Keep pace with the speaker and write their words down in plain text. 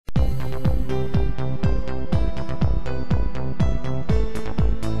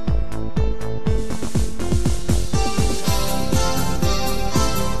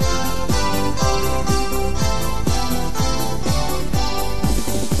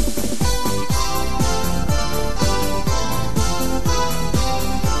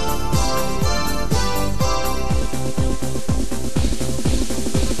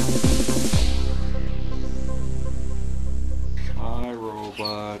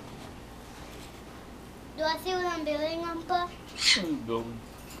Do I see what I'm building, Uncle? What are you building?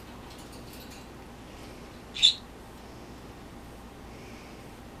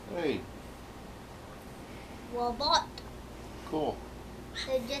 Hey. Robot. Cool.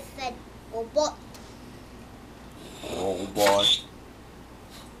 They just said robot. Robot.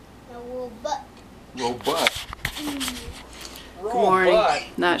 A robot. Robot. Good morning.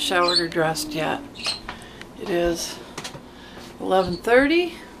 Not showered or dressed yet. It is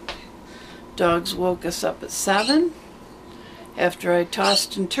 11:30. Dogs woke us up at 7 after I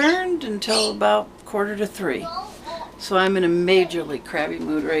tossed and turned until about 2:45. So I'm in a majorly crabby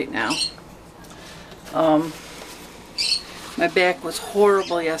mood right now. My back was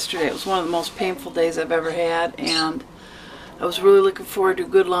horrible yesterday. It was one of the most painful days I've ever had, and I was really looking forward to a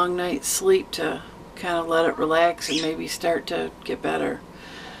good long night's sleep to kind of let it relax and maybe start to get better.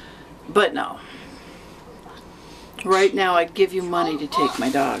 But no. Right now I'd give you money to take my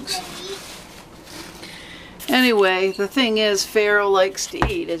dogs. Anyway, the thing is, Pharaoh likes to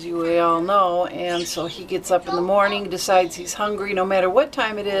eat, as you all know, and so he gets up in the morning, decides he's hungry no matter what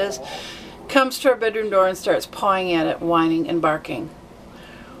time it is, comes to our bedroom door and starts pawing at it, whining and barking.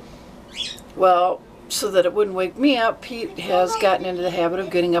 Well, so that it wouldn't wake me up, Pete has gotten into the habit of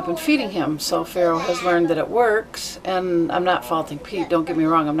getting up and feeding him. So Pharaoh has learned that it works, and I'm not faulting Pete, don't get me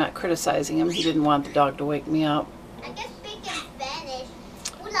wrong, I'm not criticizing him. He didn't want the dog to wake me up. I can speak in Spanish.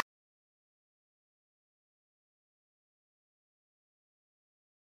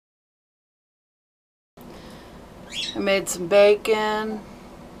 I made some bacon.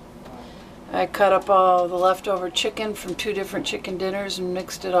 I cut up all the leftover chicken from 2 different chicken dinners and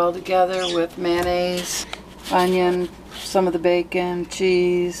mixed it all together with mayonnaise, onion, some of the bacon,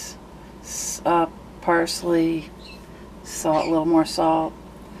 cheese, parsley, salt, a little more salt.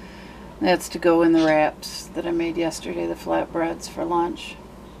 That's to go in the wraps that I made yesterday, the flatbreads for lunch,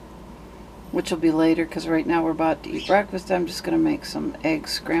 which will be later because right now we're about to eat breakfast. I'm just going to make some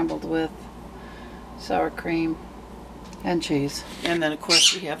eggs scrambled with sour cream and cheese, and then of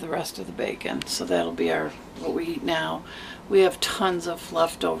course we have the rest of the bacon, so that'll be what we eat now. We have tons of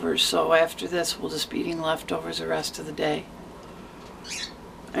leftovers, so after this we'll just be eating leftovers the rest of the day,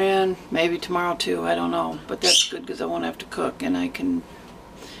 and maybe tomorrow too, I don't know, but that's good because I won't have to cook, and I can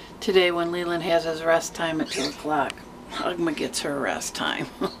today when Leland has his rest time at 2 o'clock, Ugma gets her rest time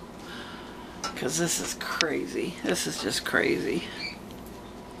because this is crazy. This is just crazy.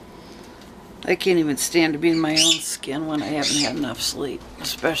 I can't even stand to be in my own skin when I haven't had enough sleep,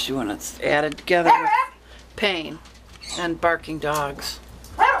 especially when it's added together with pain and barking dogs.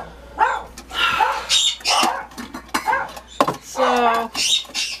 So,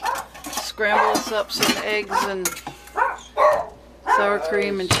 scramble us up some eggs and sour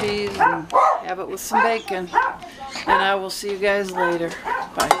cream and cheese and have it with some bacon. And I will see you guys later.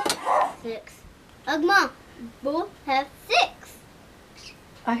 Bye. 6. Ugma, both have 6.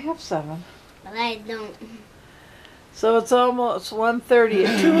 I have 7. But I don't. So it's almost 1:30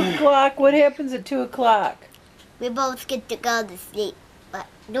 at 2 o'clock. What happens at 2 o'clock? We both get to go to sleep. But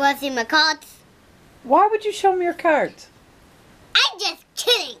do I see my cards? Why would you show me your cards? I'm just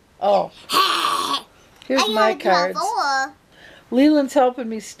kidding. Oh. Here's my cards. Leland's helping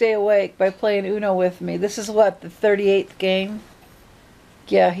me stay awake by playing Uno with me. This is what, the 38th game?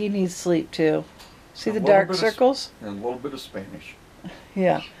 Yeah, he needs sleep too. See the dark circles? And a little bit of Spanish.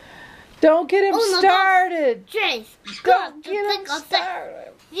 Yeah. Don't get him started. Don't get him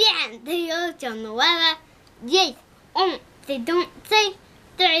started. Bien, de 8 a 9, 10, 11, 12, 13,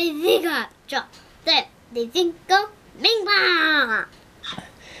 14, 15, I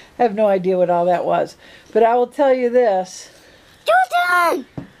have no idea what all that was. But I will tell you this. Your turn!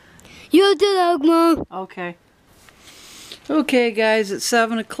 Your turn, Ugma. Okay. Okay, guys, it's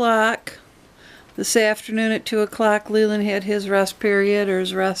 7 o'clock. This afternoon at 2 o'clock, Leland had his rest period, or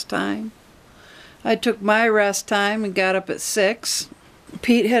his rest time. I took my rest time and got up at 6.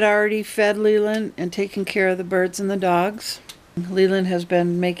 Pete had already fed Leland and taken care of the birds and the dogs. Leland has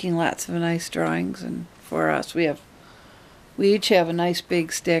been making lots of nice drawings, and for us, we each have a nice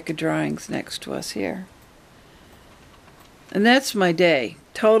big stack of drawings next to us here. And that's my day.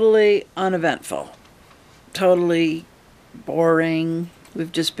 Totally uneventful. Totally boring.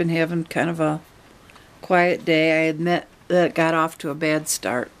 We've just been having kind of a quiet day. I admit that it got off to a bad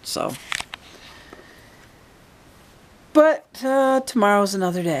start, so. But tomorrow's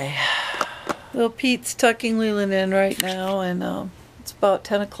another day. Little Pete's tucking Leland in right now, and it's about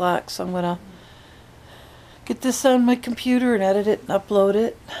 10 o'clock, so I'm going to get this on my computer and edit it and upload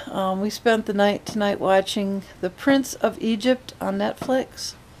it. We spent the night tonight watching The Prince of Egypt on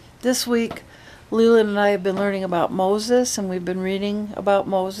Netflix. This week, Leland and I have been learning about Moses, and we've been reading about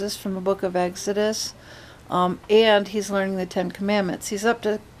Moses from the book of Exodus. And he's learning the 10 Commandments. He's up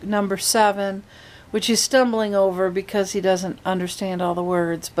to number 7, which he's stumbling over because he doesn't understand all the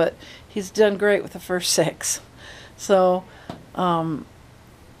words, but he's done great with the first 6. So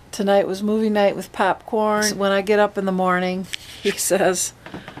tonight was movie night with popcorn. When I get up in the morning, he says,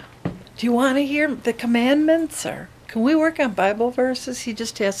 "Do you want to hear the commandments, or can we work on Bible verses?" He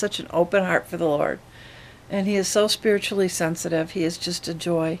just has such an open heart for the Lord. And he is so spiritually sensitive. He is just a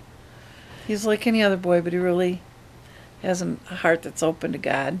joy. He's like any other boy, but he really has a heart that's open to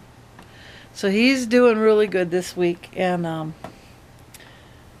God. So he's doing really good this week. And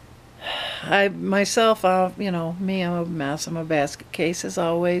I myself, you know, me, I'm a mess. I'm a basket case as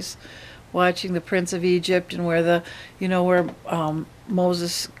always. Watching the Prince of Egypt, and where the, you know, where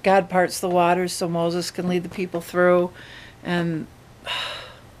Moses, God parts the waters so Moses can lead the people through. And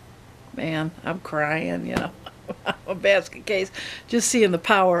man, I'm crying, you know. I'm a basket case. Just seeing the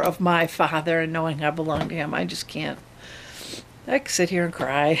power of my Father and knowing I belong to Him. I just can't. I can sit here and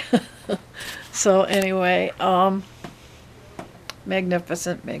cry. So anyway,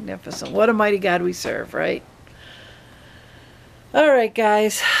 magnificent, magnificent. What a mighty God we serve, right? All right,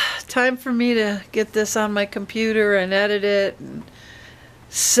 guys. Time for me to get this on my computer and edit it and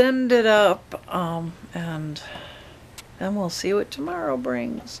send it up. And then we'll see what tomorrow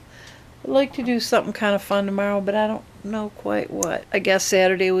brings. I'd like to do something kind of fun tomorrow, but I don't know quite what. I guess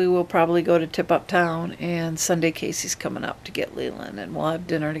Saturday we will probably go to Tip Up Town, and Sunday Casey's coming up to get Leland, and we'll have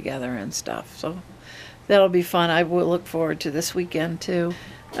dinner together and stuff. So that'll be fun. I will look forward to this weekend too.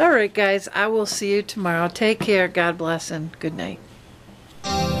 All right, guys, I will see you tomorrow. Take care. God bless, and good night.